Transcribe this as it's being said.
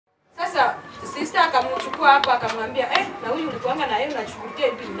akamchukua hapa akamwambia na huyu ulikuanga na yeye unachukulia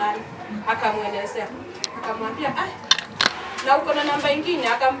hivi nani? Akamuelezea. Akamwambia na uko na namba nyingine,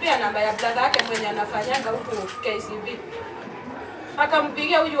 akampea namba ya brother yake mwenye anafanyanga huko KCB.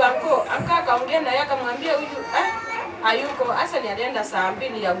 Akampigia huyu anko akaongea naye akamwambia huyu hayuko, hasa ni alienda saa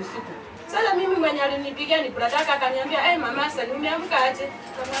 2 ya usiku. Sasa mimi mwenye alinipigia ni brother yake akaniambia mama sasa umeamka aje?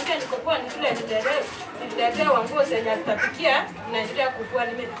 Akamwambia niko poa, ni kule nililetea nguo zenye nitapikia naendelea kukua.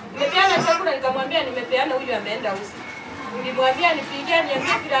 Nimepeana chakula, nikamwambia nimepeana, huyu ameenda usiku. Nilimwambia nipigie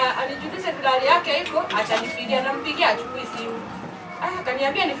niambie bila anijulishe bila hali yake iko, atanipigia, nampigia achukui simu.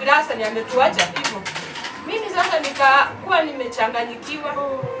 Akaniambia ni Filasa ni ametuacha hivyo. Mimi sasa nikakuwa nimechanganyikiwa.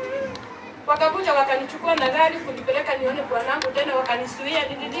 Wakakuja wakanichukua na gari kunipeleka nione bwanangu tena, wakanisuia,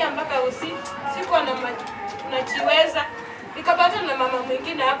 nililia mpaka usiku. Sikuwa najiweza. Nikapata na mama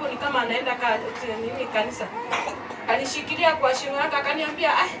mwingine hapo ni kama anaenda kanisa. Kanishikilia kwa shingo yake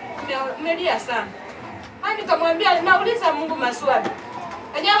akaniambia umelia sana. Nikamwambia nauliza Mungu maswali.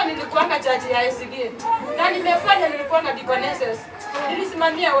 Enyewe nilikuanga chaji ya SDA. Na nimefanya nilikuanga deaconesses.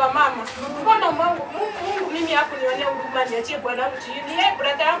 Nilisimamia wa mama. Mbona Mungu mimi hapo nionee huruma niachie bwanangu chini. Yeye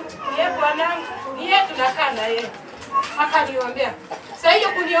brother yangu, yeye bwanangu, yeye tunakaa na yeye. Akaniombea. Sasa hiyo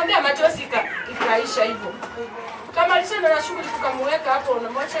kuniombea machozi ikaisha hivyo. Kama alisema na shughuli tukamweka hapo na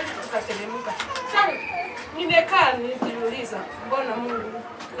mwacha tukateremka. Sasa nimekaa nikiuliza mbona Mungu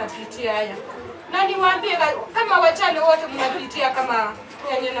napitia haya. Na niwaambie kama wachane wote mnapitia kama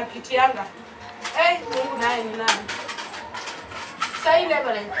yenye napitianga. Mungu naye ni nani? Sasa ile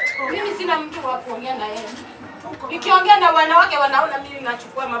bale. Mimi sina mtu wa kuongea na yeye. Nikiongea na wanawake wanaona mimi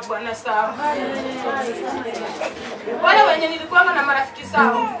nachukua mabwana sawa. Wale wenye nilikuwa na marafiki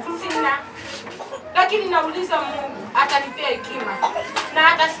sawa sina. Lakini nauliza Mungu atanipea hekima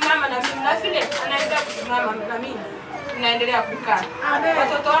na atasimama na mimi na vile anaendelea kusimama na mimi. Naendelea kukaa.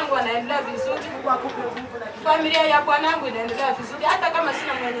 Watoto wangu wanaendelea vizuri. Familia ya bwanangu inaendelea vizuri. Hata kama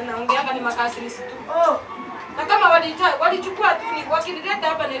sina mwenye naongeanga ni makasirisi tu. Na kama walichukua tu ni wakinileta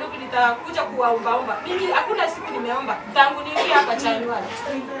hapa Nairobi nitakuja kuwaomba. Mimi hakuna siku nimeomba tangu niingia hapa Januari.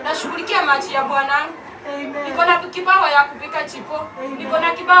 Nashughulikia maji ya bwanangu. Niko na kibao ya kupika chipo. Niko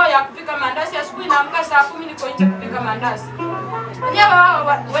na kibao ya kupika mandazi. Asubuhi naamka saa 10 niko nje kupika mandazi.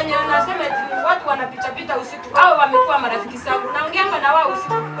 Wenye wanasema watu wanapita usiku au wamekuwa marafiki zangu. Naongeanga na wao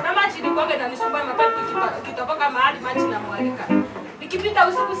usiku. Kuna maji nikoanga na nisumbua mapati kitoka mahali maji na mwalika. Nikipita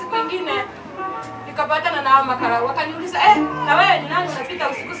usiku siku nyingine nikapatana na hao makara wakaniuliza na wewe ni nani unapita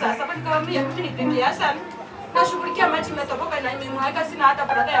usiku saa 7? Nikamwambia mimi ni bibi Hassan. Nashughulikia maji imetoboka na imemweka, sina hata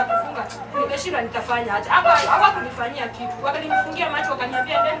brada ya kufunga. Nimeshindwa nitafanya aje. Hapa kunifanyia kitu. Wakanifungia maji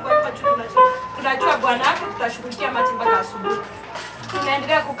wakaniambia ndani kwa hapa tunajua bwana wako tutashughulikia maji mpaka asubuhi.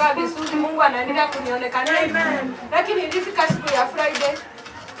 Tunaendelea kukaa vizuri, Mungu anaendelea kunionekania. Lakini ilifika siku ya Friday.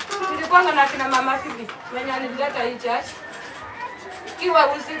 Nilikuwa na kina mama Fibi, mwenye alileta hii church. Kiwa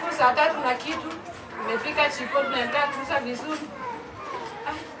usiku saa 3 na kitu, nimefika chipo tunaendelea kuuza vizuri.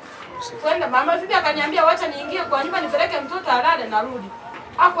 Kwenda mama Fibi akaniambia wacha niingie kwa nyumba nipeleke mtoto alale na rudi.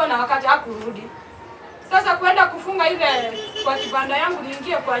 Hakuwa na wakati hakurudi. Sasa kwenda kufunga ile kwa kibanda yangu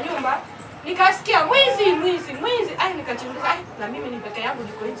niingie kwa nyumba. Nikasikia mwizi. Nikajiuliza na mimi ni peke yangu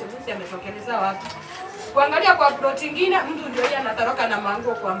niko nje, mwizi ametokeleza wapi? Kuangalia kwa plot nyingine mtu ndio yeye anatoroka na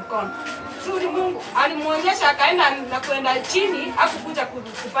manguo kwa mkono. Suri Mungu alimuonyesha akaenda na kwenda chini, hakukuja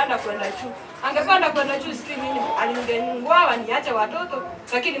kupanda kwenda juu. Angepanda kwenda juu mimi alingenungua niache watoto,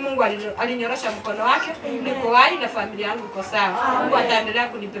 lakini Mungu alinyorosha mkono wake, niko hai na familia yangu iko sawa. Mungu ataendelea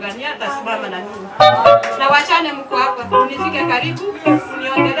kunipigania, atasimama na mimi. Na wachane mko hapa, unifike karibu,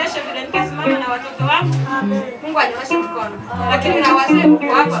 uniongeleshe vile nikasimama na watoto wangu. Mungu anyoroshe mkono. Lakini na wazee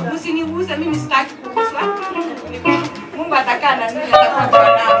mko hapa, msiniguze, mimi sitaki kuguswa. Mungu atakaa na mimi, atakuwa kwa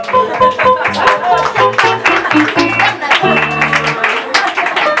nami.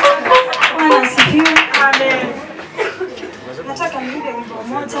 Amen. Nataka niimbe wimbo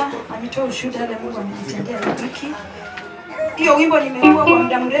mmoja, anitoa ushuhuda ile Mungu amenitendea wiki. Hiyo wimbo nimekuwa kwa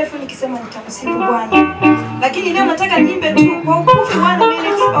muda mrefu nikisema nitamsifu Bwana. Lakini leo nataka niimbe tu kwa ufupi 1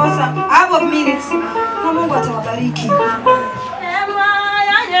 minute awesome, hour minutes. Na Mungu atawabariki. Neema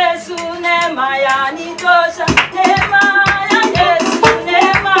ya Yesu, neema ya nitosha. Neema ya Yesu,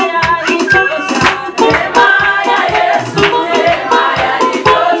 neema ya nitosha. Neema ya Yesu, neema ya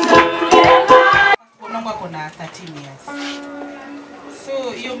nitosha. Mwanangu ako na 13 years.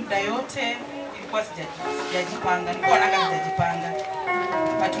 So hiyo muda yote nilikuwa sijajipanga, nilikuwa sijajipanga.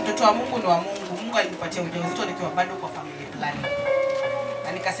 But mtoto wa Mungu ni wa Mungu. Mungu alinipatia ujauzito nikiwa bado kwa family planning.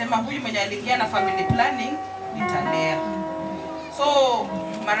 Na nikasema huyu mwenye aliingia na family planning nitalea. So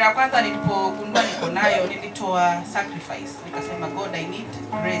mara ya kwanza nilipogundua niko nayo nilitoa sacrifice. Nikasema God I need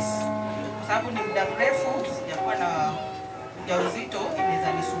grace. Kwa sababu ni muda mrefu sijakuwa na ujauzito,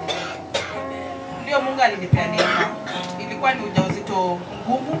 inaweza nisumbua. Ndio Mungu alinipea neema. Ilikuwa ni ujauzito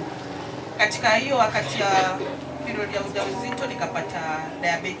ngumu. Katika hiyo wakati ya period ya ujauzito nikapata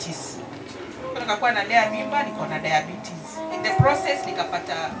diabetes. Nikakuwa nalea mimba, niko na diabetes. In the process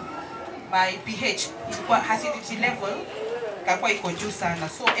nikapata my pH, ilikuwa acidity level ikakuwa iko juu sana.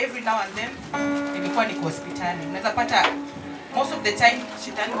 So every now and then nilikuwa niko hospitali. Naweza pata most of the time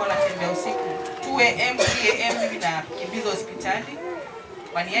shetani wanatembea usiku 2 am 3 am mimi nakimbiza hospitali.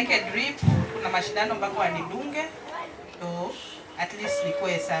 Waniweke drip na mashindano mpaka wanidunge. So at least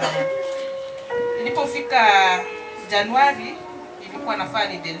nikuwe sawa. Nilipofika Januari ilikuwa nafaa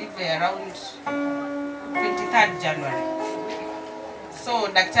ni delivery around 23rd January. So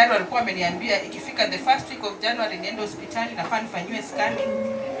daktari walikuwa ameniambia ikifika the first week of January niende hospitali, nafaa nifanywe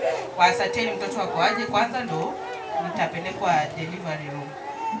scanning kwa ascertain mtoto wako aje kwanza ndo nitapelekwa delivery room.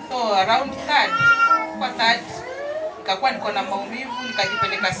 So around third nikakuwa niko na maumivu,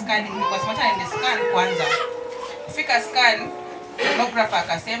 nikajipeleka scanning. Nikasema acha niende scan kwanza. Kufika scan, sonographer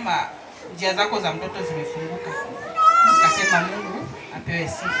akasema njia zako za mtoto zimefunguka. Nikasema Mungu apewe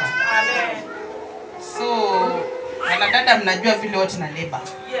sifa. Amen. So wanadada mnajua vile wote na labor.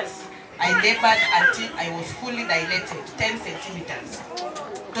 Yes. I labored until I was fully dilated 10 centimeters.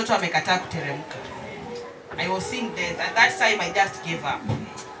 Mtoto amekataa kuteremka. I was seeing death. At that time I just gave up.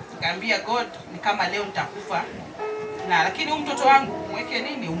 Nikaambia God, ni kama leo nitakufa. Na lakini huyu mtoto wangu umweke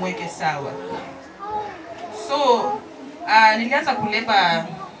nini? Umweke sawa. So nilianza kuleba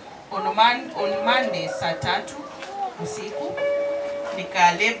on Monday saa 3 usiku.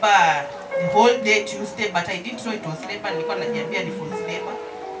 Nikaleba the whole day Tuesday, but I didn't know it was labor. Nilikuwa najiambia ni false labor.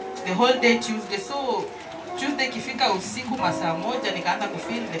 The whole day Tuesday. So Tuesday kifika usiku masaa 1 nikaanza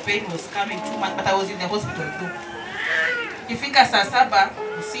kufeel the pain was coming too much, but I was in the hospital too. Kifika saa 7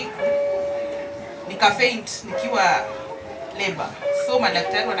 usiku nika faint nikiwa labor. So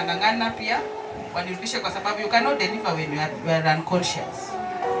madaktari wanangangana pia wanirudishe kwa sababu you cannot deliver when you are unconscious.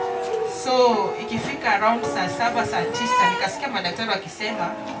 So ikifika around saa 7 saa 9 nikasikia madaktari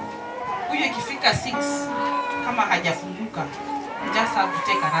wakisema huyu ikifika 6 kama hajafunguka you just have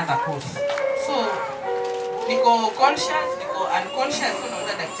to take another course. So niko conscious, niko unconscious. So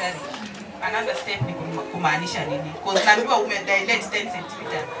naona daktari another step ni kumaanisha nini? Because naambiwa umedilate 10 cm.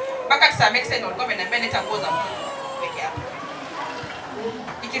 Mpaka some extent walikuwa wameniambia nitakoza peke yako.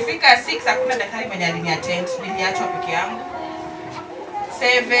 Ikifika 6 hakuna daktari mwenye aliniattend, niliachwa peke yangu.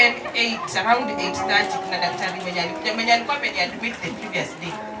 7, 8, around 8:30 kuna daktari mwenye alikuwa ameniadmit the previous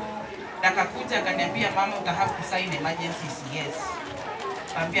day. Akakuja akaniambia mama uta have to sign emergency CS.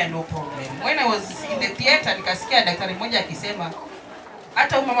 Nikamwambia no problem. When I was in the theater nikasikia daktari mmoja akisema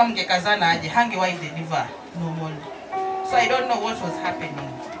hata huyu mama mngekazana aje hangewahi deliver normal. So I don't know what was happening,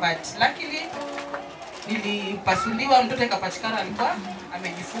 but luckily nilipasuliwa, mtoto akapatikana alikuwa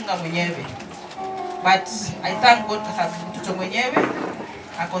amejifunga mwenyewe. But I thank God kwa sababu mtoto mwenyewe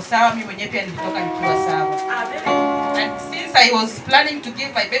ako sawa, mimi mwenyewe pia nilitoka nikiwa sawa. And since I was planning to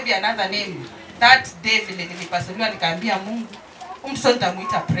give my baby another name, that day vile nilipasuliwa nikaambia Mungu, mtoto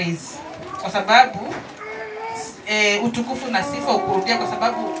nitamuita Praise. Kwa sababu utukufu na sifa ukurudia, kwa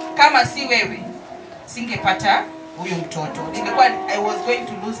sababu kama si wewe singepata huyo mtoto. Nilikuwa I was going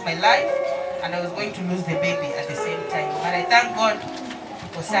to lose my life and I was going to lose the baby at the same time. But I thank God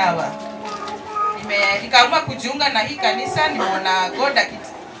kwa sawa. Nikaamua kujiunga na hii kanisa, nimeona God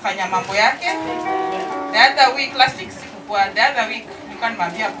akifanya mambo yake. The other week, last week sikuwa, the other week nilikuwa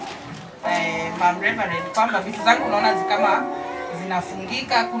nimwambia Mom Reverend kwamba vitu zangu naona kama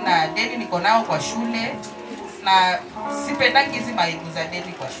zinafungika, kuna deni niko nao kwa shule na sipendangi hizi maibu za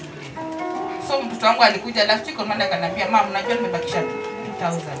deni kwa shule. So mtoto wangu alikuja last week on akaniambia mama unajua nimebakisha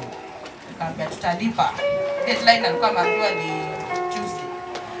 2000. Nikamwambia tutalipa. Deadline alikuwa ameambiwa ni Tuesday.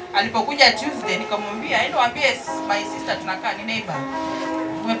 Alipokuja Tuesday nikamwambia endo waambie my sister tunakaa ni neighbor.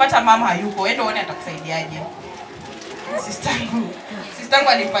 Umepata mama hayuko, endo uone atakusaidiaje. Sistangu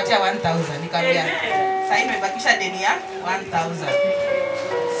alimpatia 1000. Nikamwambia sasa nimebakisha deni ya 1000.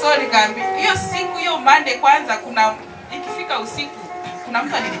 So nikamwambia hiyo siku hiyo Monday kwanza kuna ikifika usiku kuna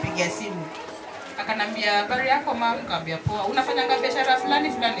mtu alinipigia simu. Akanambia habari yako mama, nikamwambia poa. Unafanya biashara fulani?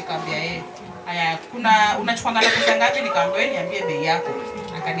 Nikamwambia haya kuna unachukua ngana pesa ngapi? Nikamwambia niambie bei yako.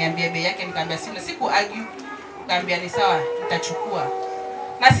 Akaniambia bei yake, nikamwambia sina, siku argue. Nikamwambia ni sawa nitachukua.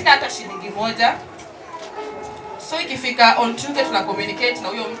 Na sina hata shilingi moja. So ikifika on Tuesday tuna communicate na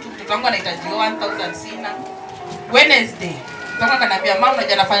huyo mtoto wangu anahitaji 1000 sina. Wednesday mtoto akaniambia mama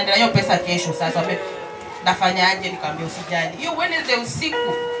unajua nafanya na hiyo pesa kesho. Sasa nafanyaje? Nikamwambia usijali. Hiyo Wednesday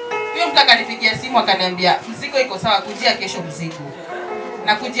usiku huyo mtu akanipigia simu akaniambia mzigo iko sawa, kujia kesho mzigo.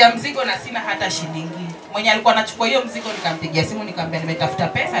 na kujia mzigo na sina hata shilingi. Mwenye alikuwa anachukua hiyo mzigo nikampigia simu nikamwambia nimetafuta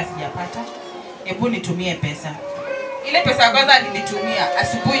pesa sijapata. Hebu nitumie pesa. Ile pesa ya kwanza nilitumia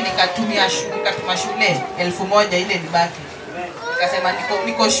asubuhi nikatuma shule 1000 ile libaki. Nikasema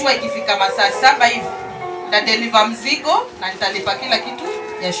niko sure ikifika masaa 7 hivi na deliver mzigo na nitalipa kila kitu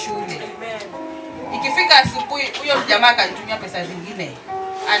ya shule. Ikifika asubuhi huyo jamaa akanitumia pesa zingine.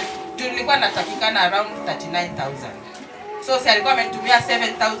 Tulikuwa natakikana around 39000. So si alikuwa amenitumia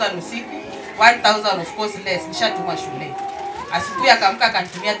 7000 usiku, 1000 of course less nishatuma shule. Asubuhi akamka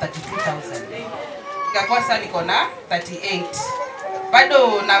akanitumia 32000. Ikakuwa sasa niko na 38.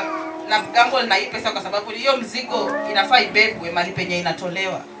 Bado na gamble na hii pesa kwa sababu hiyo mzigo inafaa ibebwe mali penye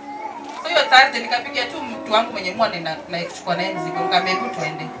inatolewa. So hiyo Thursday nikapigia tu mtu wangu mwenye mwa nenda like kuchukua naye mzigo, nikamwambia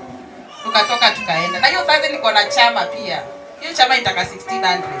tuende. Tukatoka tukaenda. Na hiyo Thursday niko na chama pia. Hiyo chama itaka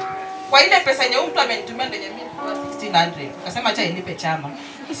 1600. Kwa ile pesa yenye mtu amenitumia ndio mimi nilikuwa 1600. Nikasema acha inipe chama.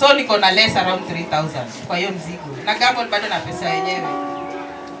 So niko na less around 3000 kwa hiyo mzigo. Na gamble bado na pesa yenyewe.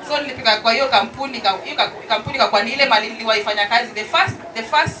 So nilipika kwa hiyo kampuni kwa ile mali niliwaifanya kazi the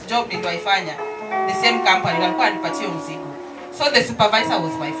first job niliwaifanya the same company walikuwa wanipatia mzigo. So the supervisor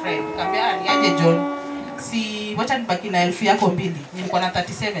was my friend. Nikamwambia niaje John, si wacha nibaki na 1000 yako mbili. Nilikuwa na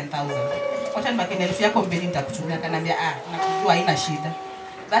 37000. Wacha nibaki na 1000 yako mbili nitakutumia. Akaniambia nakujua haina shida.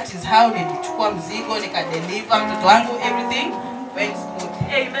 That is how nilichukua mzigo nikadeliver mtoto wangu, everything went smooth.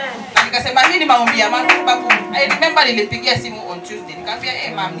 Amen. Na nikasema hii ni maombi ya Mungu sababu I remember nilipigia simu on Tuesday. Nikamwambia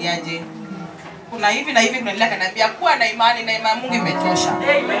mama niaje, kuna hivi na hivi kunaendelea. Akaniambia kuwa na imani na imani Mungu imetosha.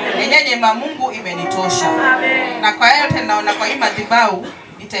 Amen. Yenyewe imani Mungu imenitosha. Amen. Na kwa hiyo tena naona kwa hii madhabahu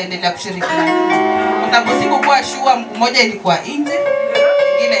nitaendelea kushirikiana. Kwa sababu siku kwa shua mmoja ilikuwa nje,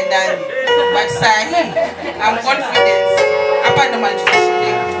 nyingine ndani. But saa hii I'm confident hapa ndo mali tutashinda.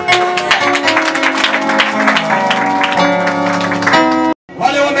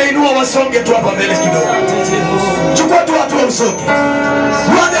 Wale wameinua wasonge tu hapa mbele kidogo. Chukua tu watu wasonge.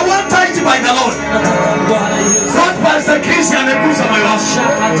 You are the one touched by the Lord. God Pastor Chris amekuza moyo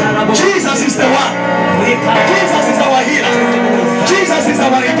wako. Jesus is the one. Jesus is our healer. Jesus is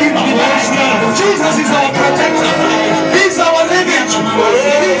our redeemer. Jesus is our protector. He is our refuge.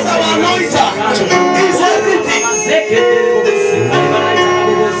 He is our anointer. He is everything.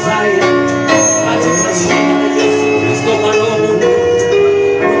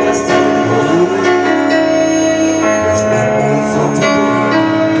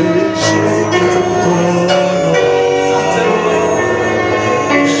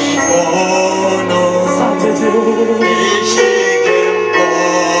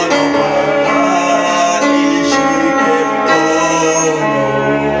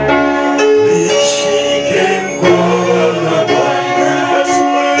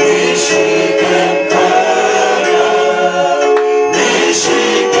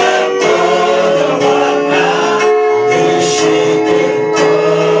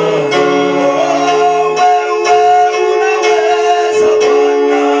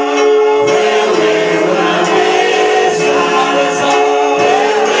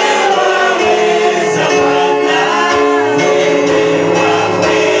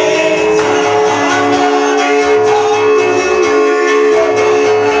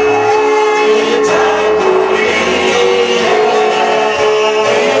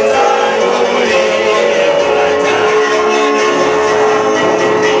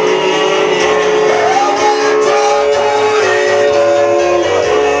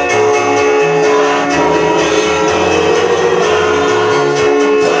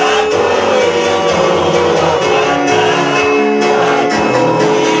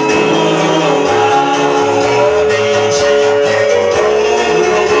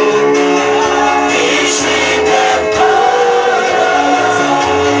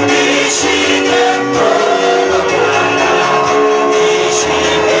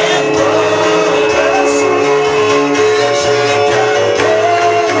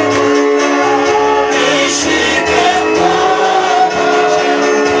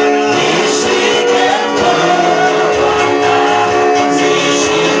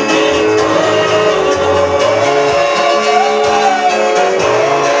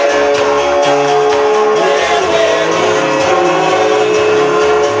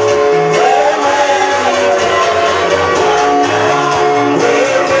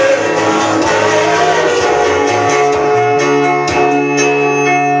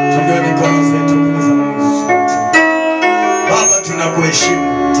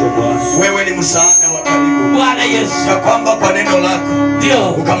 Wewe ni msaada wa karibu. Bwana Yesu. Na kwamba kwa neno lako Ndio.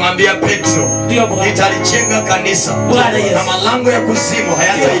 ukamwambia Petro, Ndio Bwana. nitalijenga kanisa. Bwana Yesu. Na malango ya kuzimu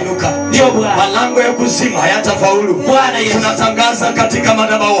hayatainuka. Ndio Bwana. Malango ya kuzimu hayatafaulu. Bwana Yesu. Tunatangaza katika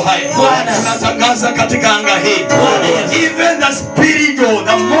madhabahu haya. Bwana. Tunatangaza katika anga hii. Bwana Yesu. Even the spiritual,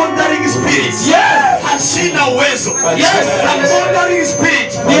 the monitoring spirit. Yes. Hasina uwezo. Yes. The monitoring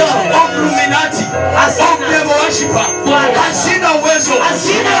spirit. Ndio. Of Illuminati. Of devil worshiper. Bwana. Hasina uwezo.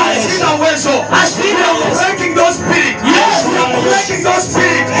 Hasina uwezo. Hasina uwezo. Hasina We are uwezo. breaking those spirit. Yes. We are breaking those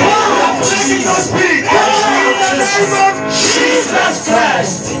spirit. We are breaking those spirit. In the name of Jesus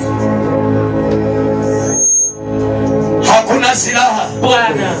Christ. Hakuna silaha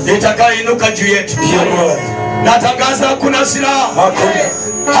Bwana. itakayoinuka juu yetu. Natangaza hakuna silaha.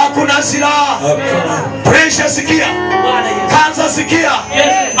 Hakuna silaha. Pressure sikia. Bwana Yesu. Kansa sikia.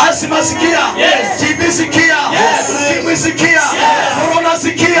 Yes. Asma sikia. Yes. TB sikia. Yes. Ukimwi sikia. Yes. Corona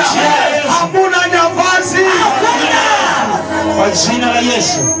sikia. Yes. Hamuna nafasi. Kwa jina la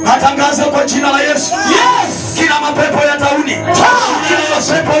Yesu. Natangaza kwa jina la Yesu. Yes. Kila mapepo ya tauni. Kila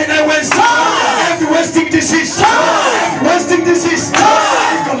mapepo inayowaste. Every wasting disease. Wasting disease.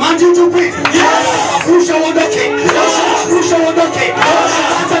 I command you to quit. Rusha uondoke. Rusha uondoke.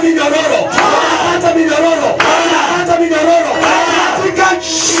 Hata minyororo. Hata minyororo. Hata minyororo. Katika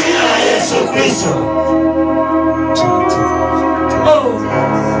jina la Yesu Kristo.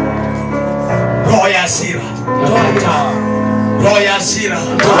 Roho ya hasira. Roho ya hasira.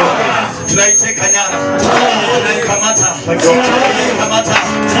 Tunaiteka nyara. Tunaikamata. Tunaikamata.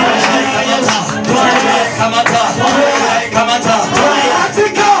 Tunaikamata. Tunaikamata.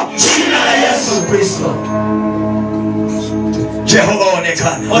 Katika jina la Yesu Kristo. Jehova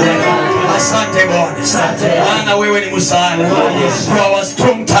onekana. Asante Bwana. Bwana wewe ni msaada. You are our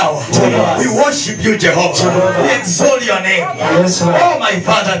strong tower. We worship you Jehovah. We exalt your name. Oh my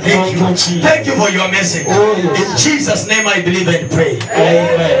Father, thank you. Thank you for your message. In Jesus' name I believe and pray.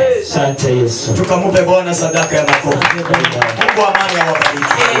 Amen. Asante Yesu. Tukamupe Bwana sadaka ya makofi. Mungu amani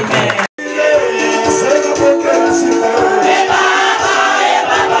awabariki. Amen. Sema pokea sifa.